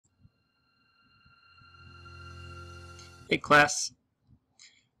Hey class,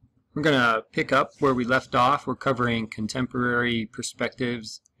 we're going to pick up where we left off. We're covering contemporary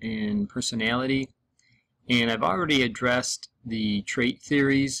perspectives and personality, and I've already addressed the trait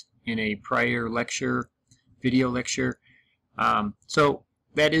theories in a prior lecture, video lecture. So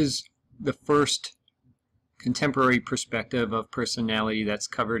that is the first contemporary perspective of personality that's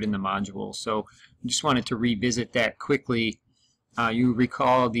covered in the module. So I just wanted to revisit that quickly. You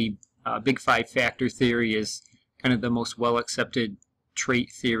recall the Big Five Factor theory is kind of the most well-accepted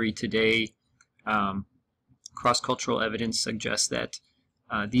trait theory today. Cross-cultural evidence suggests that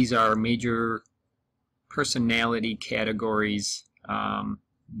these are major personality categories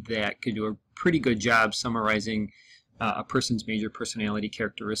that could do a pretty good job summarizing a person's major personality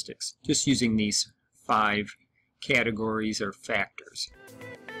characteristics, just using these 5 categories or factors.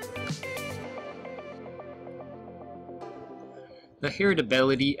 The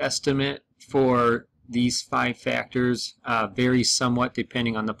heritability estimate for these 5 factors varies somewhat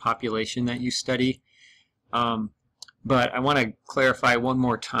depending on the population that you study. But I want to clarify one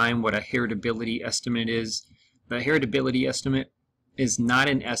more time what a heritability estimate is. The heritability estimate is not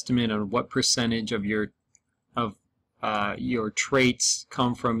an estimate of what percentage of your traits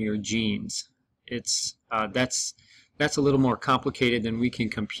come from your genes. It's that's a little more complicated than we can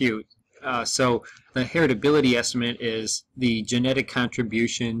compute. So the heritability estimate is the genetic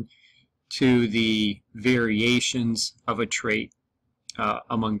contribution to the variations of a trait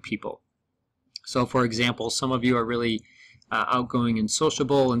among people. So for example, some of you are really outgoing and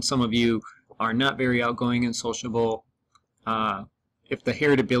sociable, and some of you are not very outgoing and sociable. If the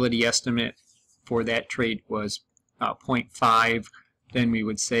heritability estimate for that trait was 0.5, then we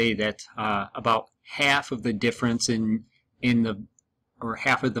would say that about half of the difference or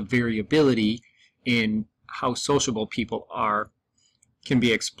half of the variability in how sociable people are can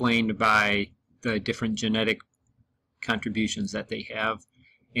be explained by the different genetic contributions that they have,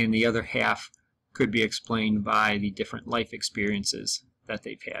 and the other half could be explained by the different life experiences that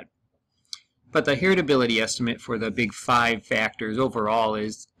they've had. But the heritability estimate for the big 5 factors overall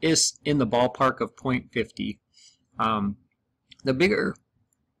is in the ballpark of 0.50. The bigger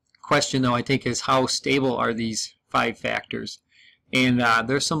question, though, I think, is how stable are these 5 factors? And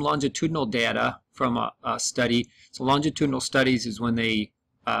there's some longitudinal data from a study. So longitudinal studies is when they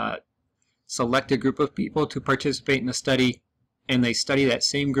select a group of people to participate in the study, and they study that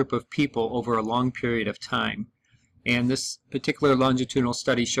same group of people over a long period of time. And this particular longitudinal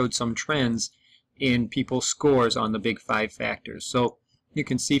study showed some trends in people's scores on the big 5 factors. So you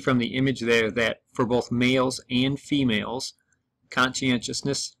can see from the image there that for both males and females,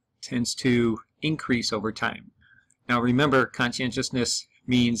 conscientiousness tends to increase over time. Now remember, conscientiousness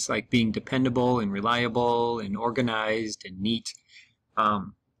means like being dependable and reliable and organized and neat.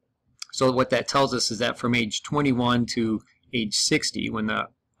 So what that tells us is that from age 21 to age 60, when the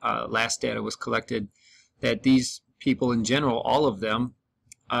last data was collected, that these people in general, all of them,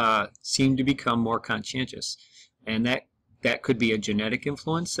 seem to become more conscientious. And that could be a genetic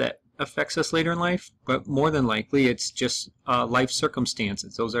influence that affects us later in life, but more than likely it's just life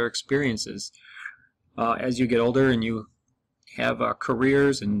circumstances. Those are experiences. As you get older and you have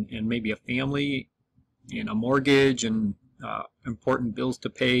careers and maybe a family and a mortgage and important bills to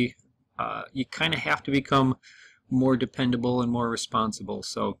pay, you kind of have to become more dependable and more responsible.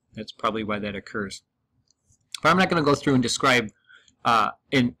 So that's probably why that occurs. But I'm not going to go through and describe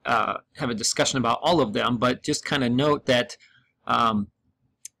and have a discussion about all of them, but just kind of note that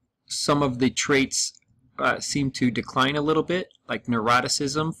some of the traits seem to decline a little bit. Like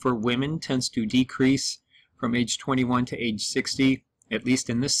neuroticism for women tends to decrease from age 21 to age 60, at least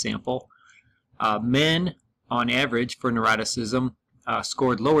in this sample. Men, on average, for neuroticism,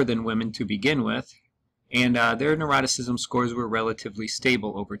 scored lower than women to begin with, and their neuroticism scores were relatively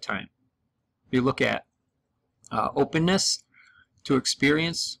stable over time. If you look at openness to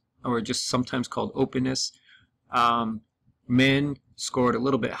experience, or just sometimes called openness, men scored a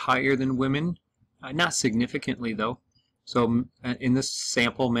little bit higher than women, not significantly though. So in this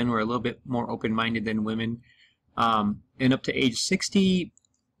sample, men were a little bit more open-minded than women. And up to age 60,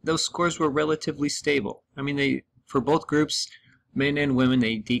 those scores were relatively stable. I mean, for both groups, men and women,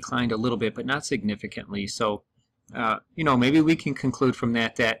 they declined a little bit, but not significantly. So, you know, maybe we can conclude from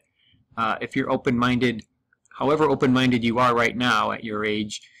that if you're open-minded, however open-minded you are right now at your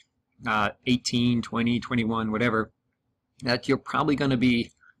age, 18, 20, 21, whatever, that you're probably going to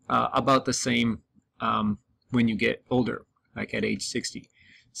be about the same when you get older, like at age 60.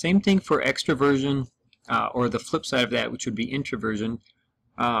 Same thing for extroversion, or the flip side of that, which would be introversion.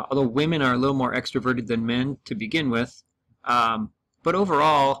 Although women are a little more extroverted than men to begin with, but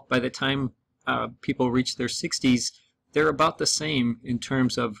overall, by the time people reach their 60s, they're about the same in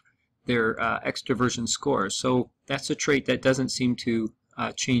terms of their extroversion scores. So that's a trait that doesn't seem to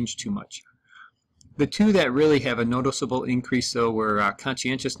change too much. The two that really have a noticeable increase, though, were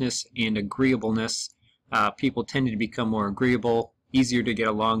conscientiousness and agreeableness. People tended to become more agreeable, easier to get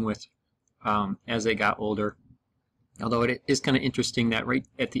along with as they got older. Although it is kind of interesting that right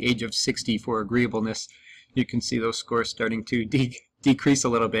at the age of 60 for agreeableness, you can see those scores starting to decrease a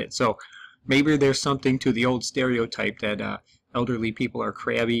little bit. So maybe there's something to the old stereotype that elderly people are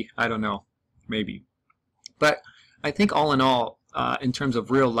crabby. I don't know, maybe. But I think all in all, in terms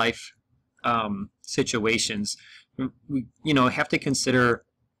of real life situations, we have to consider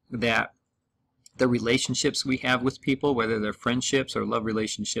that the relationships we have with people, whether they're friendships or love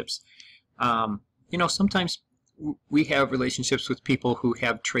relationships, sometimes we have relationships with people who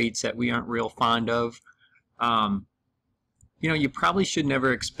have traits that we aren't real fond of. You probably should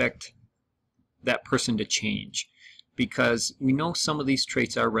never expect that person to change, because we know some of these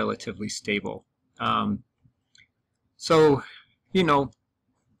traits are relatively stable. So,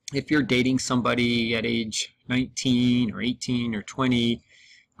 if you're dating somebody at age 19 or 18 or 20,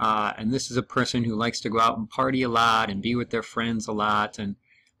 and this is a person who likes to go out and party a lot and be with their friends a lot, and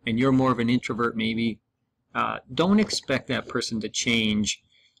you're more of an introvert maybe, don't expect that person to change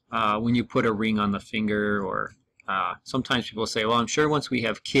when you put a ring on the finger, or sometimes people say, well, I'm sure once we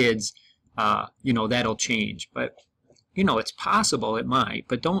have kids, that'll change. But, it's possible it might,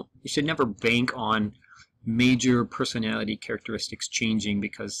 but you should never bank on major personality characteristics changing,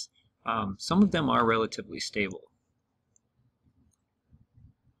 because some of them are relatively stable.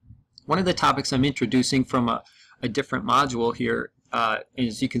 One of the topics I'm introducing from a different module here,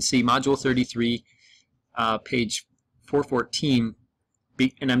 as you can see, Module 33, page 414,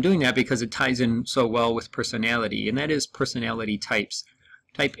 and I'm doing that because it ties in so well with personality, and that is personality types.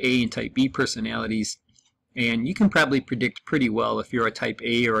 Type A and Type B personalities, and you can probably predict pretty well if you're a Type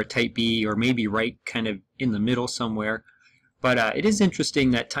A or a Type B, or maybe right kind of in the middle somewhere. But it is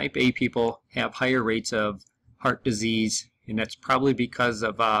interesting that Type A people have higher rates of heart disease, and that's probably because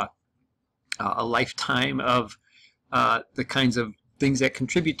of a lifetime of the kinds of things that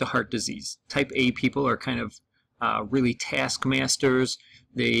contribute to heart disease. Type A people are kind of really taskmasters.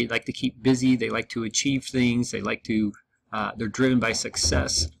 They like to keep busy. They like to achieve things. They like to, they're driven by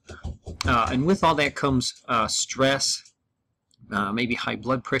success. And with all that comes stress, maybe high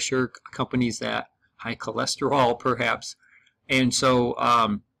blood pressure accompanies that, high cholesterol perhaps. And so,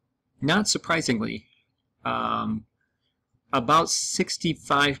 not surprisingly, about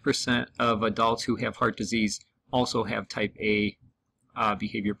 65% of adults who have heart disease also have Type A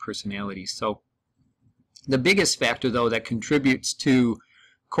behavior personalities. So the biggest factor, though, that contributes to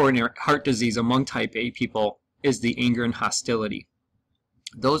coronary heart disease among Type A people is the anger and hostility.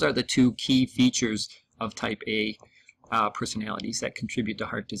 Those are the two key features of Type A personalities that contribute to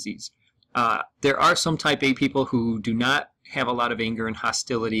heart disease. There are some Type A people who do not have a lot of anger and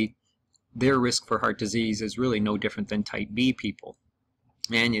hostility. Their risk for heart disease is really no different than Type B people.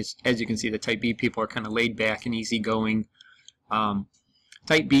 And as you can see, the Type B people are kind of laid back and easygoing.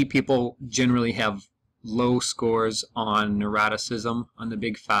 Type B people generally have low scores on neuroticism, on the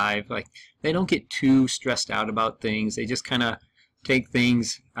Big Five. Like, they don't get too stressed out about things. They just kind of take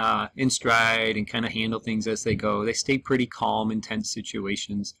things in stride and kind of handle things as they go. They stay pretty calm in tense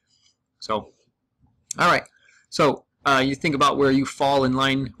situations. So, all right. So you think about where you fall in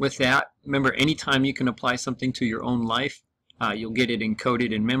line with that. Remember, anytime you can apply something to your own life, you'll get it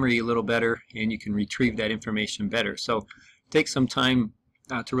encoded in memory a little better, and you can retrieve that information better. So take some time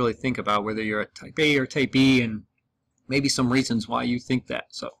to really think about whether you're a Type A or Type B, and maybe some reasons why you think that.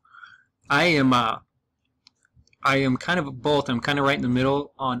 So I am kind of both. I'm kind of right in the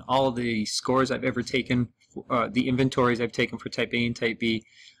middle on all of the scores I've ever taken, the inventories I've taken for Type A and Type B.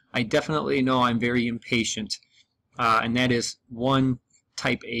 I definitely know I'm very impatient, and that is one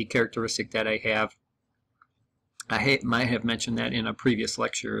Type A characteristic that I have. I might have mentioned that in a previous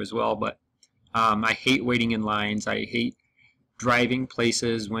lecture as well, but I hate waiting in lines. I hate driving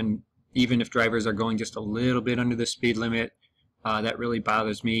places when, even if drivers are going just a little bit under the speed limit. That really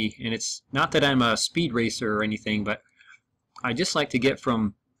bothers me. And it's not that I'm a speed racer or anything, but I just like to get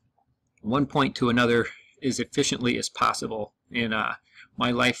from one point to another as efficiently as possible. And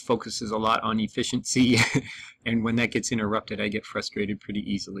my life focuses a lot on efficiency, and when that gets interrupted, I get frustrated pretty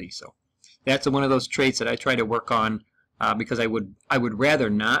easily. So that's one of those traits that I try to work on, because I would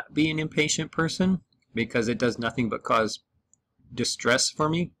rather not be an impatient person, because it does nothing but cause distress for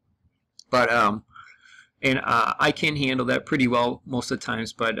me. But I can handle that pretty well most of the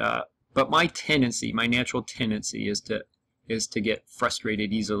times. But my tendency, my natural tendency, is to get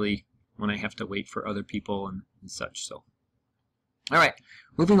frustrated easily, when I have to wait for other people and such. So, all right,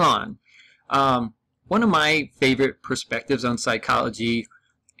 moving on. One of my favorite perspectives on psychology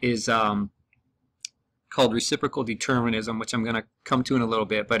is called reciprocal determinism, which I'm going to come to in a little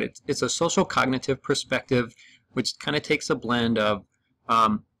bit, but it's a social cognitive perspective which kind of takes a blend of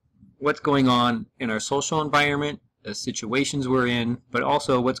what's going on in our social environment, the situations we're in, but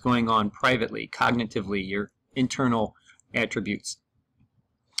also what's going on privately, cognitively, your internal attributes.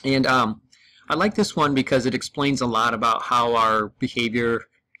 And I like this one because it explains a lot about how our behavior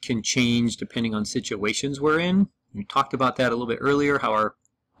can change depending on situations we're in. We talked about that a little bit earlier, how our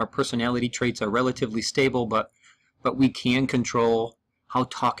personality traits are relatively stable, but we can control how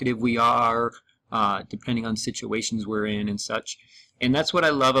talkative we are depending on situations we're in and such. And that's what I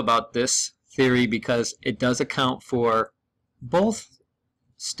love about this theory, because it does account for both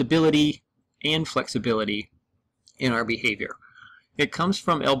stability and flexibility in our behavior. It comes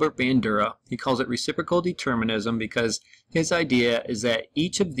from Albert Bandura. He calls it reciprocal determinism because his idea is that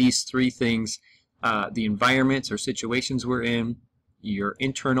each of these three things, the environments or situations we're in, your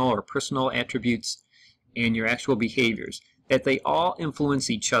internal or personal attributes, and your actual behaviors, that they all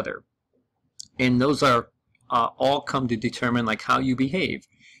influence each other. And those are all come to determine like how you behave.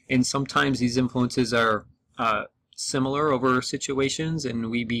 And sometimes these influences are similar over situations and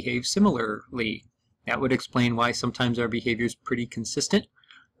we behave similarly. That would explain why sometimes our behavior is pretty consistent.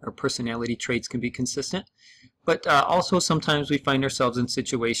 Our personality traits can be consistent. But also sometimes we find ourselves in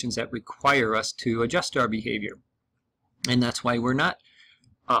situations that require us to adjust our behavior. And that's why we're not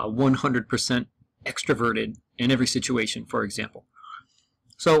 100% extroverted in every situation, for example.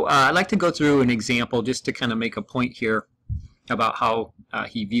 So I'd like to go through an example just to kind of make a point here about how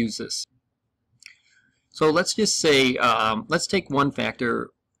he views this. So let's just say, let's take one factor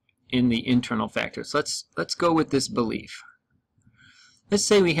in the internal factors. Let's go with this belief. Let's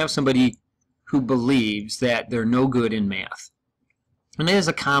say we have somebody who believes that they're no good in math. And it is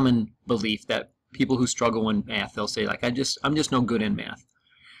a common belief that people who struggle in math, they'll say like, I'm just no good in math.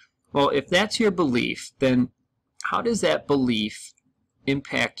 Well, if that's your belief, then how does that belief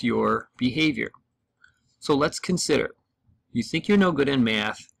impact your behavior? So let's consider, you think you're no good in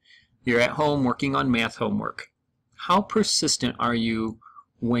math, you're at home working on math homework. How persistent are you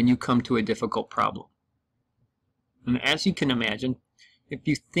when you come to a difficult problem? And as you can imagine, if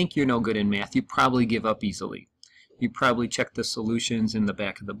you think you're no good in math, you probably give up easily. You probably check the solutions in the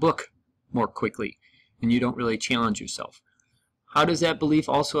back of the book more quickly, and you don't really challenge yourself. How does that belief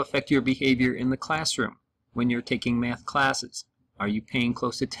also affect your behavior in the classroom when you're taking math classes? Are you paying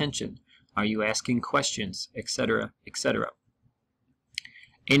close attention? Are you asking questions, etc., etc.?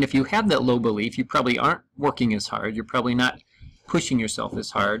 And if you have that low belief, you probably aren't working as hard. You're probably not pushing yourself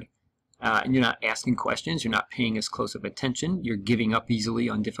as hard, and you're not asking questions. You're not paying as close of attention. You're giving up easily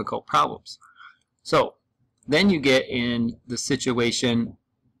on difficult problems. So then you get in the situation,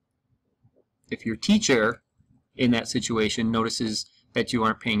 if your teacher in that situation notices that you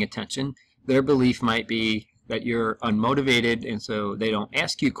aren't paying attention, their belief might be that you're unmotivated, and so they don't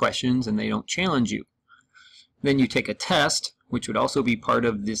ask you questions and they don't challenge you. Then you take a test, which would also be part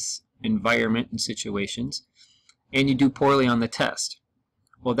of this environment and situations, and you do poorly on the test.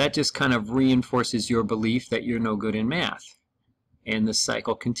 Well, that just kind of reinforces your belief that you're no good in math. And the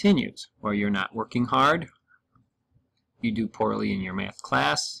cycle continues, where you're not working hard, you do poorly in your math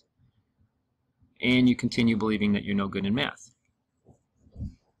class, and you continue believing that you're no good in math.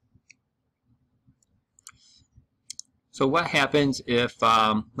 So what happens if,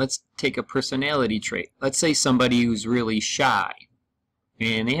 let's take a personality trait. Let's say somebody who's really shy,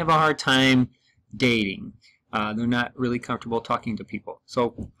 and they have a hard time dating. They're not really comfortable talking to people.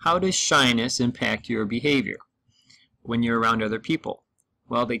 So how does shyness impact your behavior when you're around other people?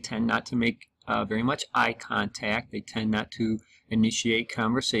 Well, they tend not to make very much eye contact. They tend not to initiate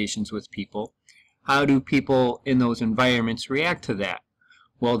conversations with people. How do people in those environments react to that?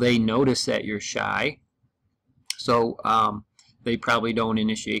 Well, they notice that you're shy, so they probably don't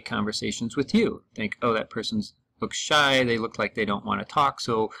initiate conversations with you. Think, oh, that person looks shy, they look like they don't want to talk,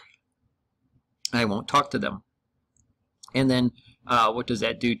 so I won't talk to them. And then what does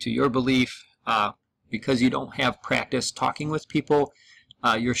that do to your belief? Because you don't have practice talking with people,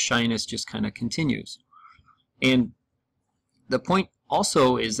 your shyness just kind of continues. And the point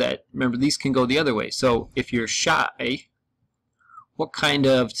also is that, remember, these can go the other way. So if you're shy, what kind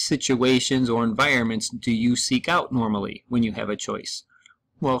of situations or environments do you seek out normally when you have a choice?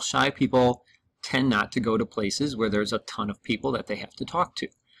 Well, shy people tend not to go to places where there's a ton of people that they have to talk to.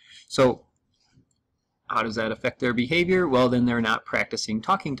 So how does that affect their behavior? Well, then they're not practicing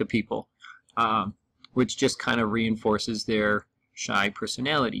talking to people, which just kind of reinforces their shy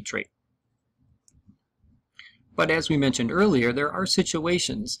personality trait. But as we mentioned earlier, there are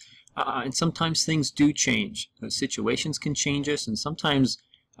situations, and sometimes things do change. Those situations can change us, and sometimes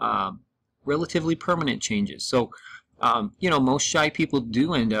relatively permanent changes. So, most shy people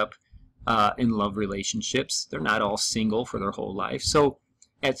do end up in love relationships. They're not all single for their whole life. So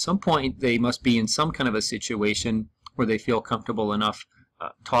at some point, they must be in some kind of a situation where they feel comfortable enough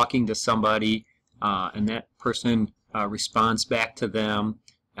talking to somebody, and that person responds back to them,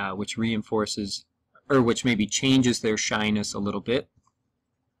 which reinforces, or which maybe changes their shyness a little bit.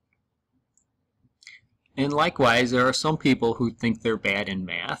 And likewise, there are some people who think they're bad in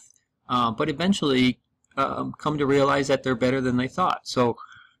math, but eventually come to realize that they're better than they thought. So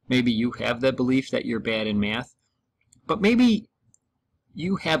maybe you have that belief that you're bad in math, but maybe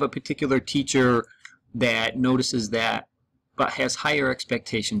you have a particular teacher that notices that but has higher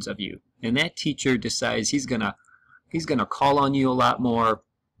expectations of you. And that teacher decides he's gonna call on you a lot more,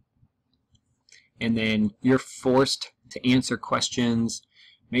 and then you're forced to answer questions.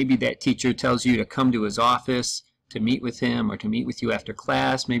 Maybe that teacher tells you to come to his office to meet with him or to meet with you after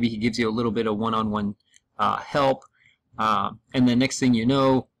class. Maybe he gives you a little bit of one-on-one help. And the next thing you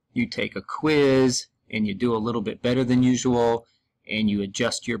know, you take a quiz and you do a little bit better than usual, and you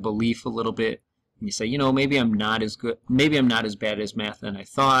adjust your belief a little bit. And you say, maybe I'm not as good, maybe I'm not as bad as math than I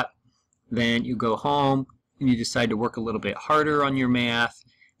thought. Then you go home and you decide to work a little bit harder on your math.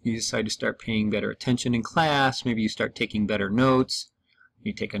 You decide to start paying better attention in class. Maybe you start taking better notes.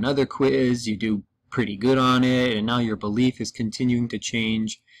 You take another quiz, you do pretty good on it, and now your belief is continuing to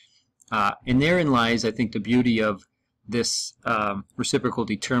change. And therein lies, I think, the beauty of this reciprocal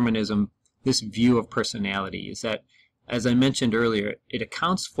determinism, this view of personality, is that, as I mentioned earlier, it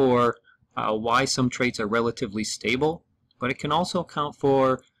accounts for why some traits are relatively stable, but it can also account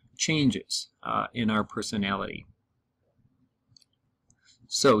for changes in our personality.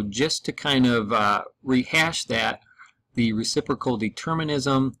 So just to kind of rehash that, the reciprocal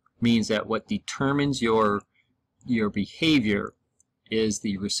determinism means that what determines your behavior is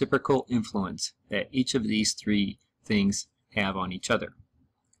the reciprocal influence that each of these three things have on each other.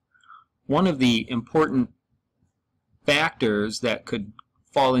 One of the important factors that could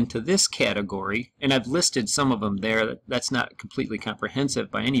fall into this category, and I've listed some of them there, that's not completely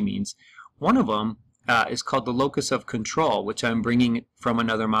comprehensive by any means. One of them is called the locus of control, which I'm bringing from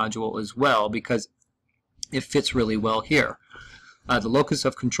another module as well because it fits really well here. The locus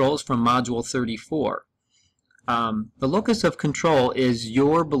of control is from module 34. The locus of control is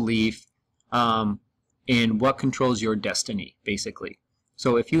your belief in what controls your destiny, basically.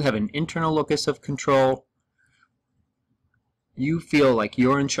 So if you have an internal locus of control, you feel like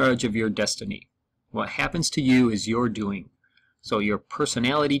you're in charge of your destiny. What happens to you is your doing. So your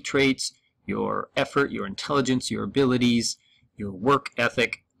personality traits, your effort, your intelligence, your abilities, your work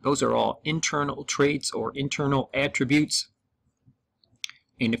ethic, those are all internal traits or internal attributes.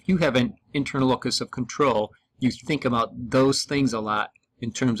 And if you have an internal locus of control, you think about those things a lot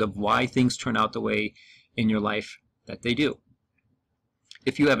in terms of why things turn out the way in your life that they do.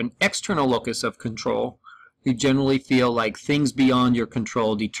 If you have an external locus of control, you generally feel like things beyond your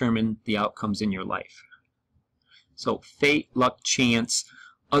control determine the outcomes in your life. So fate, luck, chance,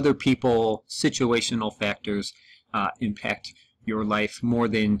 other people, situational factors impact your life more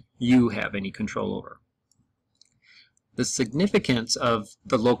than you have any control over. The significance of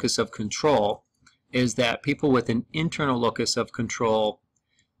the locus of control is that people with an internal locus of control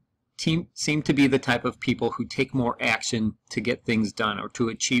seem to be the type of people who take more action to get things done or to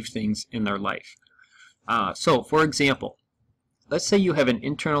achieve things in their life. So, for example, let's say you have an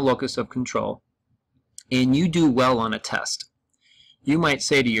internal locus of control and you do well on a test. You might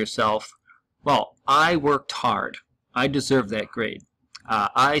say to yourself, well, I worked hard. I deserve that grade.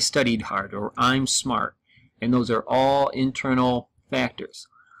 I studied hard, or I'm smart. And those are all internal factors.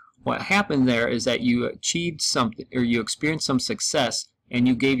 What happened there is that you achieved something, or you experienced some success, and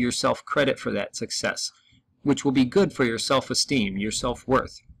you gave yourself credit for that success, which will be good for your self-esteem, your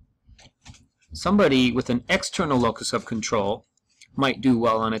self-worth. Somebody with an external locus of control might do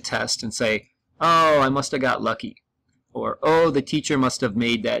well on a test and say, oh, I must have got lucky. Or, oh, the teacher must have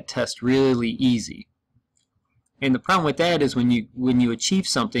made that test really easy. And the problem with that is when you achieve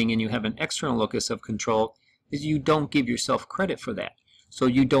something and you have an external locus of control, is you don't give yourself credit for that. So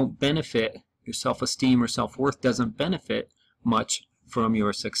you don't benefit, your self-esteem or self-worth doesn't benefit much from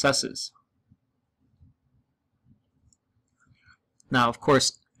your successes. Now, of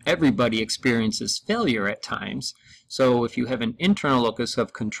course, everybody experiences failure at times. So if you have an internal locus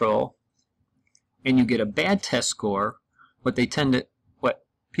of control and you get a bad test score, what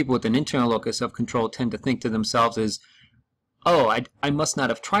people with an internal locus of control tend to think to themselves is, oh, I must not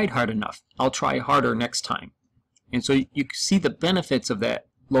have tried hard enough. I'll try harder next time. And so you see the benefits of that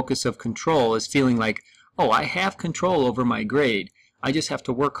locus of control is feeling like, oh, I have control over my grade. I just have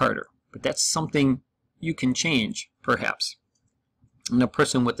to work harder. But that's something you can change, perhaps. And a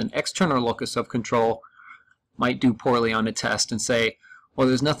person with an external locus of control might do poorly on a test and say, well,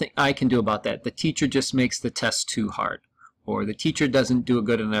 there's nothing I can do about that. The teacher just makes the test too hard. Or the teacher doesn't do a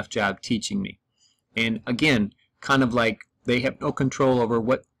good enough job teaching me. And again, kind of like they have no control over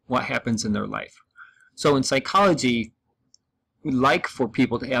what happens in their life. So in psychology, we like for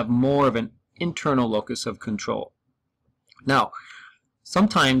people to have more of an internal locus of control. Now,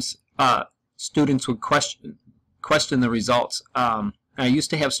 sometimes students would question the results. I used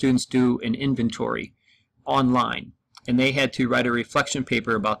to have students do an inventory online, and they had to write a reflection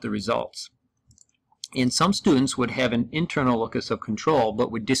paper about the results. And some students would have an internal locus of control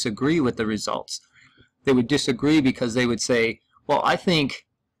but would disagree with the results. They would disagree because they would say, well, I think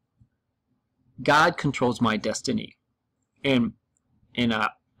God controls my destiny. And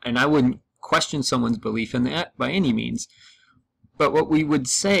I wouldn't question someone's belief in that by any means. But what we would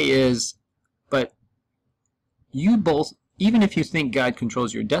say is, but you both, even if you think God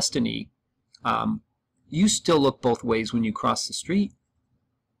controls your destiny, you still look both ways when you cross the street.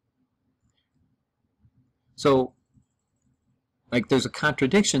 So, like, there's a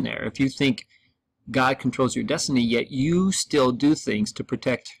contradiction there. If you think God controls your destiny, yet you still do things to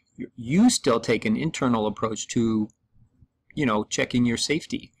protect, you still take an internal approach to, you know, checking your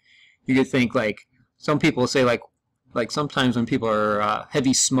safety. You could think, like, some people say, like sometimes when people are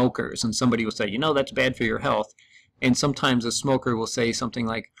heavy smokers and somebody will say, you know, that's bad for your health. And sometimes a smoker will say something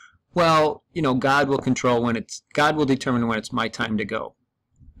like, well, you know, God will determine when it's my time to go.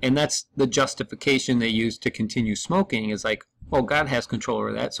 And that's the justification they use to continue smoking, is like, well, God has control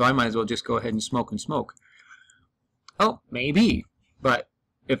over that, so I might as well just go ahead and smoke. Oh, maybe. But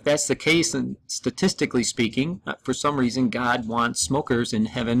if that's the case, and statistically speaking, for some reason God wants smokers in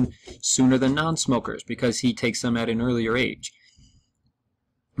heaven sooner than non-smokers because he takes them at an earlier age.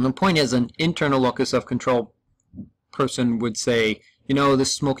 And the point is, an internal locus of control person would say, you know,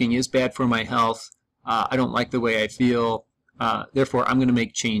 this smoking is bad for my health. I don't like the way I feel. Therefore, I'm going to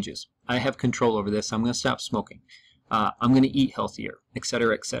make changes. I have control over this. I'm going to stop smoking. I'm going to eat healthier,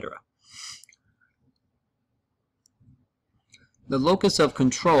 etc., etc. The locus of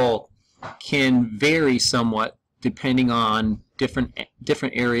control can vary somewhat depending on different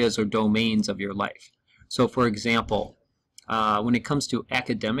areas or domains of your life. So, for example, when it comes to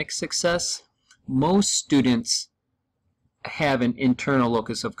academic success, most students have an internal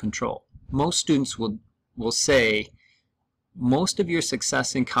locus of control. Most students will say most of your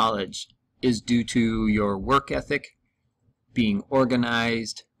success in college is due to your work ethic, being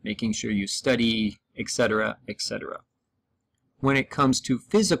organized, making sure you study, etc., etc. When it comes to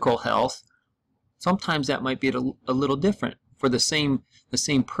physical health, sometimes that might be a little different. For the same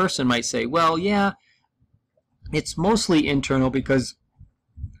person might say, well, yeah, it's mostly internal because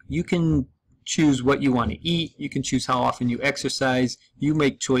you can choose what you want to eat, you can choose how often you exercise, you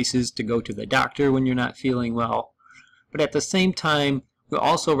make choices to go to the doctor when you're not feeling well. But at the same time, we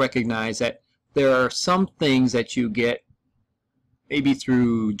also recognize that there are some things that you get maybe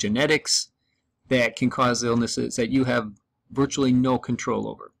through genetics that can cause illnesses that you have virtually no control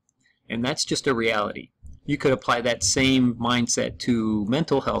over. And that's just a reality. You could apply that same mindset to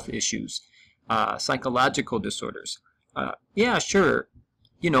mental health issues, psychological disorders. Yeah, sure,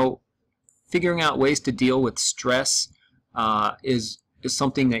 you know, figuring out ways to deal with stress is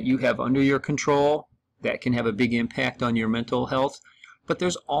something that you have under your control that can have a big impact on your mental health. But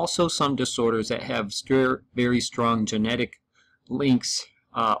there's also some disorders that have very strong genetic links,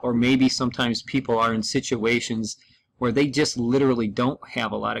 or maybe sometimes people are in situations where they just literally don't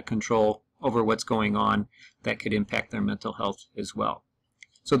have a lot of control over what's going on that could impact their mental health as well.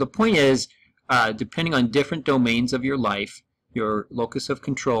 So the point is, depending on different domains of your life, your locus of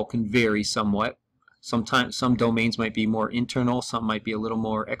control can vary somewhat. Sometimes some domains might be more internal, some might be a little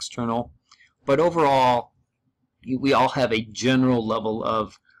more external. But overall, we all have a general level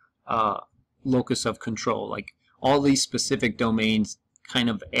of locus of control. Like, all these specific domains kind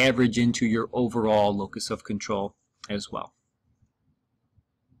of average into your overall locus of control as well.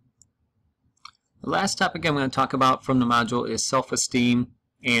 The last topic I'm going to talk about from the module is self-esteem.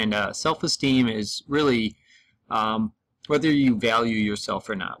 And self-esteem is really whether you value yourself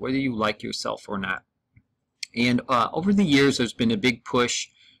or not, whether you like yourself or not. And over the years, there's been a big push.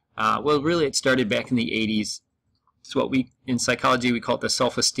 Well, really, it started back in the 80s. It's what in psychology, we call it the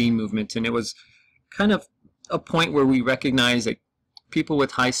self-esteem movement. And it was kind of a point where we recognized that people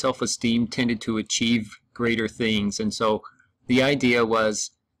with high self-esteem tended to achieve greater things. And so the idea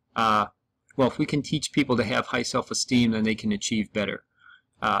was well, if we can teach people to have high self-esteem, then they can achieve better.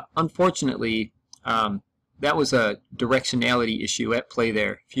 Unfortunately, that was a directionality issue at play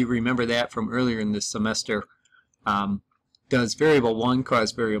there. If you remember that from earlier in this semester, does variable 1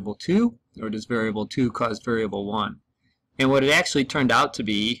 cause variable 2, or does variable 2 cause variable 1? And what it actually turned out to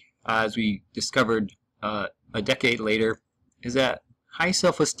be, as we discovered a decade later, is that high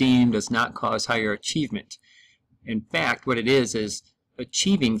self-esteem does not cause higher achievement. In fact, what it is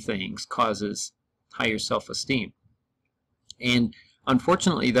achieving things causes higher self-esteem. And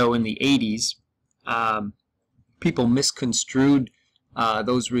unfortunately, though, in the 80s, people misconstrued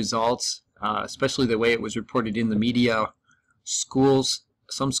those results, especially the way it was reported in the media.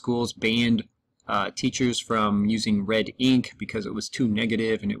 Some schools banned teachers from using red ink because it was too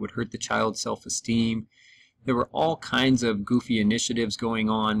negative and it would hurt the child's self-esteem. There were all kinds of goofy initiatives going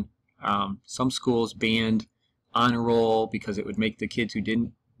on. Some schools banned honor roll because it would make the kids who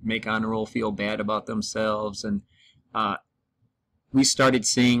didn't make honor roll feel bad about themselves. And we started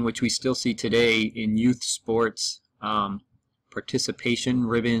seeing, which we still see today in youth sports, participation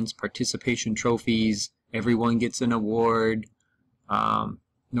ribbons, participation trophies. Everyone gets an award.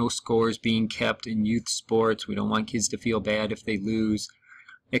 No scores being kept in youth sports. We don't want kids to feel bad if they lose.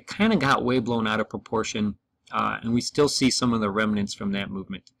 It kind of got way blown out of proportion, and we still see some of the remnants from that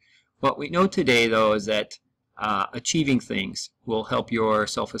movement. What we know today, though, is that achieving things will help your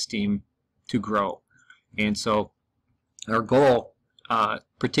self-esteem to grow. And so our goal,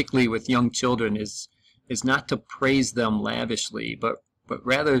 particularly with young children, is not to praise them lavishly, but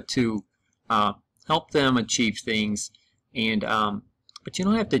rather to help them achieve things. And but you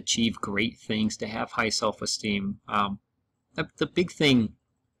don't have to achieve great things to have high self-esteem. The big thing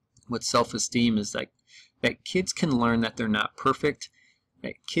with self-esteem is that kids can learn that they're not perfect,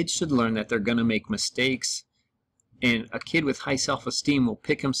 that kids should learn that they're going to make mistakes, and a kid with high self-esteem will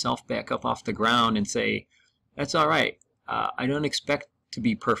pick himself back up off the ground and say, that's all right. I don't expect to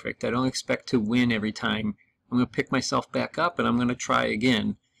be perfect. I don't expect to win every time. I'm going to pick myself back up and I'm going to try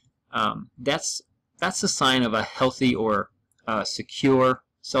again. That's a sign of a healthy or secure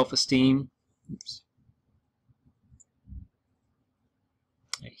self-esteem.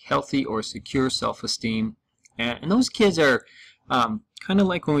 A healthy or secure self-esteem. And those kids are kind of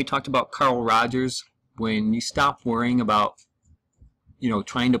like when we talked about Carl Rogers, when you stop worrying about,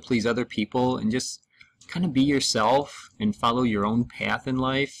 trying to please other people and just kind of be yourself and follow your own path in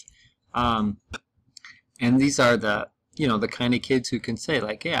life. And these are the kind of kids who can say,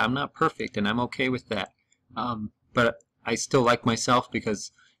 like, yeah, I'm not perfect and I'm okay with that. But I still like myself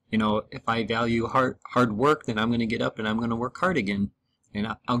because, if I value hard work, then I'm going to get up and I'm going to work hard again.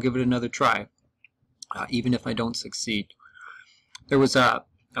 And I'll give it another try, even if I don't succeed. There was a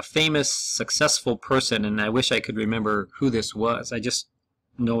famous, successful person, and I wish I could remember who this was. I just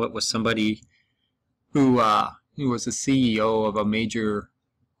know it was somebody who was the CEO of a major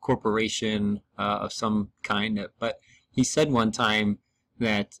corporation of some kind. But he said one time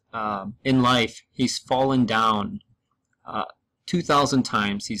that in life he's fallen down 2,000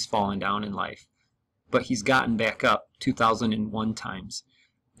 times. He's fallen down in life, but he's gotten back up 2,001 times.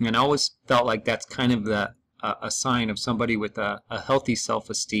 And I always felt like that's kind of a sign of somebody with a healthy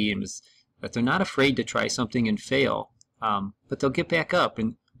self-esteem, is that they're not afraid to try something and fail, but they'll get back up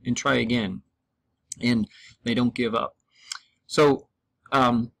and try again, and they don't give up. So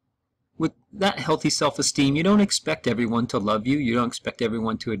with that healthy self-esteem, you don't expect everyone to love you, you don't expect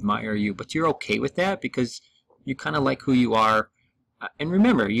everyone to admire you, but you're okay with that because you kind of like who you are. And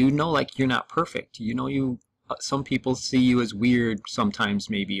remember, like you're not perfect. Some people see you as weird sometimes,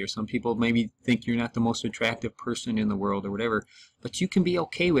 maybe, or some people maybe think you're not the most attractive person in the world or whatever, but you can be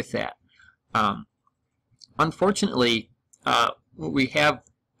okay with that. Unfortunately, what we have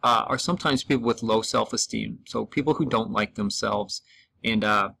are sometimes people with low self-esteem, so people who don't like themselves, and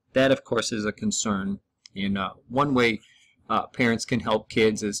that, of course, is a concern. And one way parents can help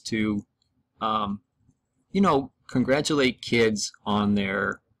kids is to, congratulate kids on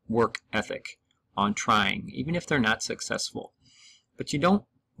their work ethic, on trying, even if they're not successful. But you don't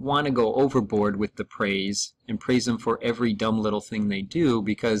want to go overboard with the praise and praise them for every dumb little thing they do,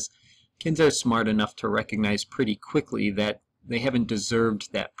 because kids are smart enough to recognize pretty quickly that they haven't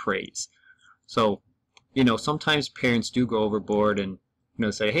deserved that praise. So, sometimes parents do go overboard and,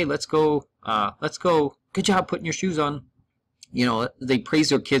 say, hey, let's go, good job putting your shoes on. They praise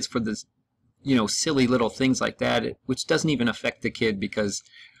their kids for this, silly little things like that, which doesn't even affect the kid because,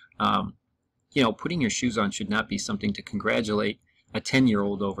 putting your shoes on should not be something to congratulate a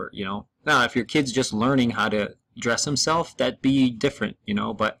 10-year-old over, Now, if your kid's just learning how to dress himself, that'd be different,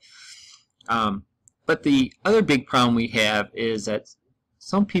 but the other big problem we have is that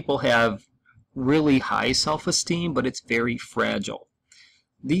some people have really high self-esteem, but it's very fragile.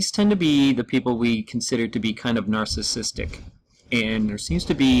 These tend to be the people we consider to be kind of narcissistic. And there seems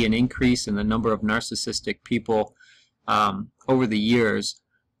to be an increase in the number of narcissistic people over the years,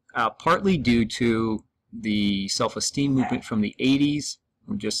 partly due to the self-esteem movement from the 80s,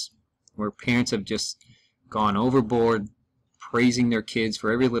 where parents have just gone overboard, praising their kids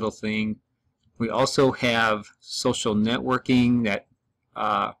for every little thing. We also have social networking that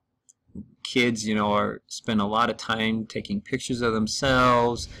kids, spend a lot of time taking pictures of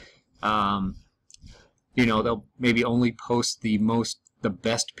themselves. They'll maybe only post the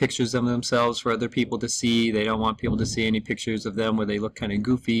best pictures of themselves for other people to see. They don't want people to see any pictures of them where they look kind of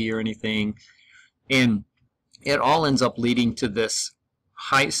goofy or anything. And it all ends up leading to this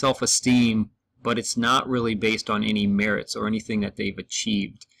high self-esteem, but it's not really based on any merits or anything that they've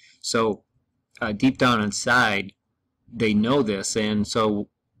achieved. So deep down inside, they know this, and so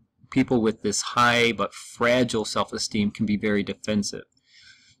people with this high but fragile self-esteem can be very defensive.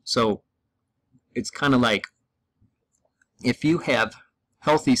 So it's kind of like if you have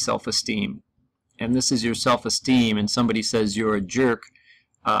healthy self-esteem, and this is your self-esteem, and somebody says you're a jerk,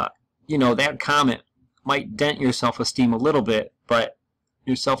 that comment might dent your self-esteem a little bit, but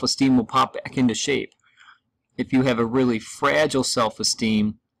your self-esteem will pop back into shape. If you have a really fragile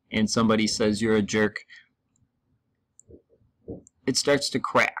self-esteem and somebody says you're a jerk, it starts to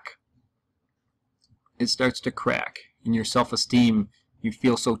crack. It starts to crack. In your self-esteem, you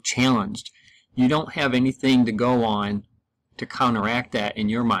feel so challenged. You don't have anything to go on to counteract that in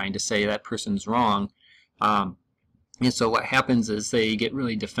your mind to say that person's wrong. And so what happens is they get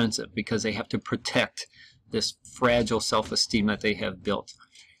really defensive because they have to protect this fragile self-esteem that they have built.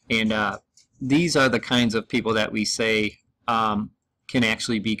 And these are the kinds of people that we say can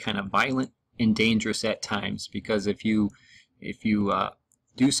actually be kind of violent and dangerous at times, because if you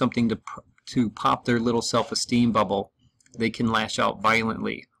do something to pop their little self-esteem bubble, they can lash out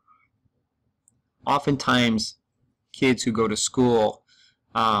violently. Oftentimes, kids who go to school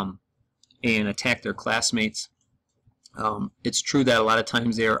and attack their classmates, it's true that a lot of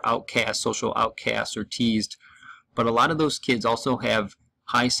times they are outcasts, social outcasts, or teased, but a lot of those kids also have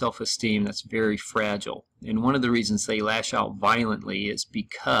high self-esteem that's very fragile. And one of the reasons they lash out violently is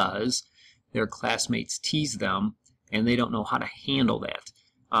because their classmates tease them and they don't know how to handle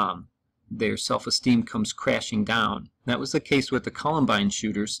that. Their self-esteem comes crashing down. That was the case with the Columbine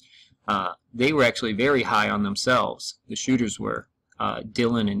shooters. They were actually very high on themselves. The shooters were.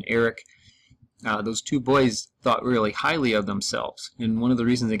 Dylan and Eric. Those two boys thought really highly of themselves. And one of the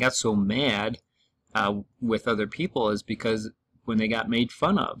reasons they got so mad with other people is because when they got made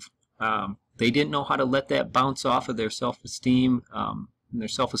fun of, they didn't know how to let that bounce off of their self-esteem. When their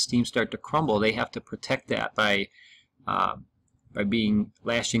self-esteem start to crumble, they have to protect that by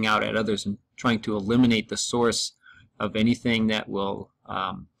lashing out at others and trying to eliminate the source of anything that will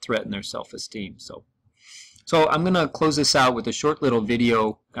threaten their self-esteem. So I'm going to close this out with a short little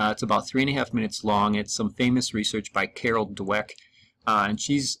video. It's about 3.5 minutes long. It's some famous research by Carol Dweck, and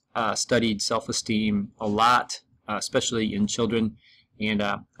she's studied self-esteem a lot, especially in children, and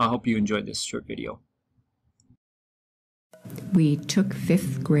I hope you enjoyed this short video. We took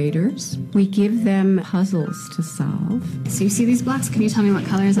 5th graders. We give them puzzles to solve. So you see these blocks? Can you tell me what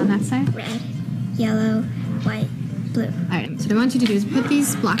color is on that side? Red, yellow, white, blue. All right, so what I want you to do is put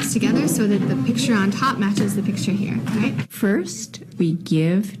these blocks together so that the picture on top matches the picture here, all right? First, we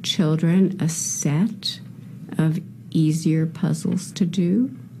give children a set of easier puzzles to do.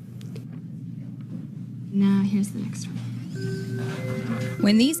 Now here's the next one.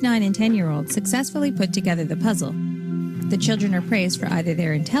 When these 9 and 10-year-olds successfully put together the puzzle, the children are praised for either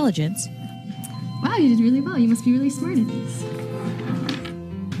their intelligence, Wow, you did really well. You must be really smart at these.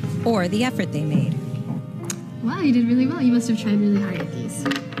 or the effort they made. Wow, you did really well. You must have tried really hard at these.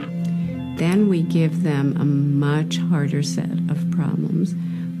 Then we give them a much harder set of problems,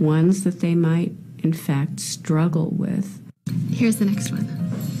 ones that they might, in fact, struggle with. Here's the next one.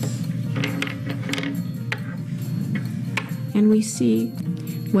 And we see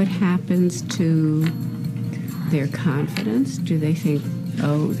what happens to their confidence. Do they think,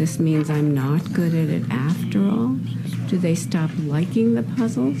 oh, this means I'm not good at it after all? Do they stop liking the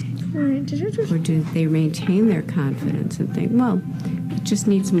puzzles? Or do they maintain their confidence and think, well, it just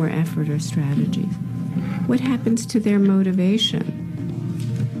needs more effort or strategies? What happens to their motivation?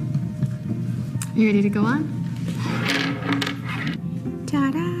 You ready to go on?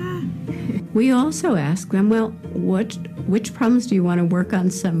 Ta-da! We also ask them, well, which problems do you want to work on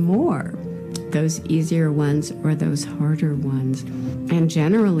some more? Those easier ones or those harder ones? And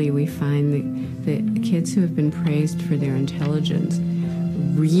generally we find that the kids who have been praised for their intelligence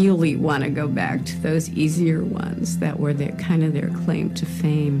really want to go back to those easier ones that were their claim to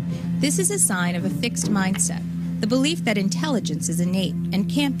fame. This is a sign of a fixed mindset, the belief that intelligence is innate and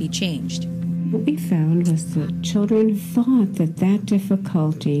can't be changed. What we found was that children thought that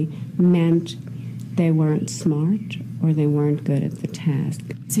difficulty meant they weren't smart or they weren't good at the task.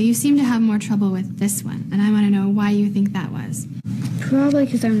 So you seem to have more trouble with this one, and I want to know why you think that was. Probably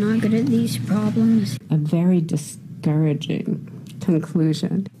because I'm not good at these problems. A very discouraging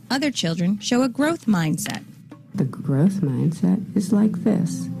conclusion. Other children show a growth mindset. The growth mindset is like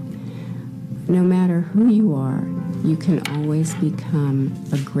this. No matter who you are, you can always become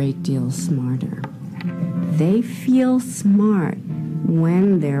a great deal smarter. They feel smart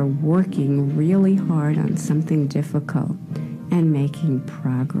when they're working really hard on something difficult and making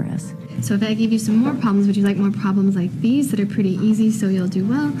progress. So if I gave you some more problems, would you like more problems like these that are pretty easy so you'll do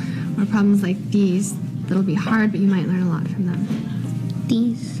well, or problems like these that'll be hard but you might learn a lot from them?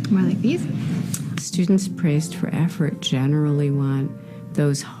 These. More like these? Students praised for effort generally want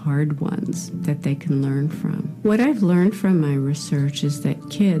those hard ones that they can learn from. What I've learned from my research is that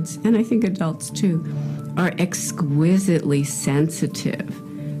kids, and I think adults too, are exquisitely sensitive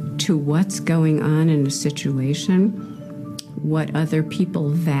to what's going on in a situation, what other people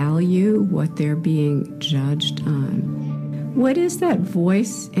value, what they're being judged on. What is that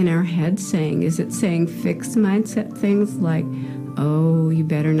voice in our head saying? Is it saying fixed mindset things like, oh, you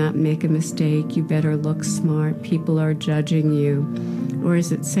better not make a mistake, you better look smart, people are judging you? Or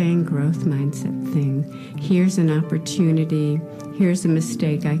is it saying growth mindset things? Here's an opportunity, here's a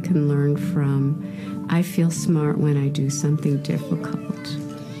mistake I can learn from. I feel smart when I do something difficult.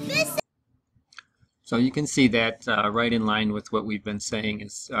 So you can see that right in line with what we've been saying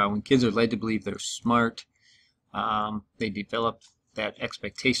is when kids are led to believe they're smart, they develop that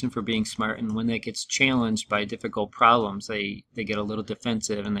expectation for being smart, and when that gets challenged by difficult problems, they get a little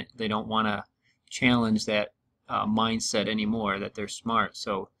defensive and they don't want to challenge that mindset anymore that they're smart.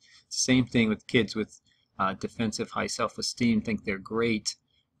 So same thing with kids with defensive high self-esteem, think they're great,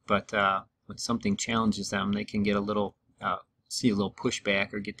 but when something challenges them, they can get a little see a little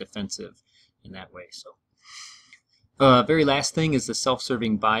pushback or get defensive in that way. So very last thing is the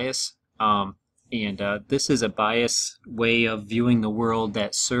self-serving bias. This is a bias way of viewing the world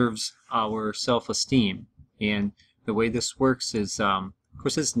that serves our self-esteem. And the way this works is, of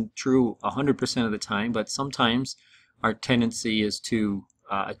course, this isn't true 100% of the time, but sometimes our tendency is to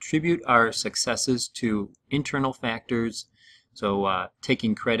attribute our successes to internal factors. So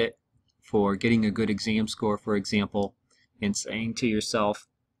taking credit for getting a good exam score, for example, and saying to yourself,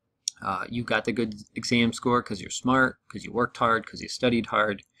 you got the good exam score because you're smart, because you worked hard, because you studied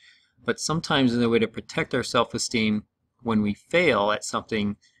hard. But sometimes in a way to protect our self-esteem, when we fail at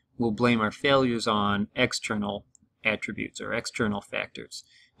something, we'll blame our failures on external attributes or external factors.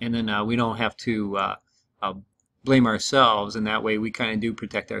 And then we don't have to blame ourselves, and that way we kind of do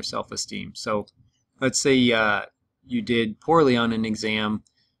protect our self-esteem. So let's say you did poorly on an exam.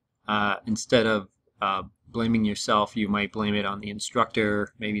 Instead of blaming yourself, you might blame it on the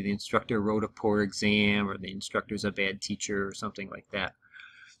instructor. Maybe the instructor wrote a poor exam, or the instructor's a bad teacher, or something like that.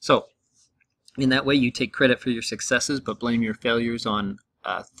 So in that way, you take credit for your successes, but blame your failures on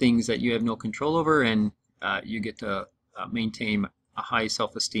things that you have no control over, and you get to maintain a high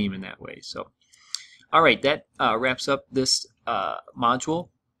self-esteem in that way. So, all right, that wraps up this module,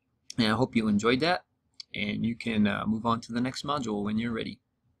 and I hope you enjoyed that, and you can move on to the next module when you're ready.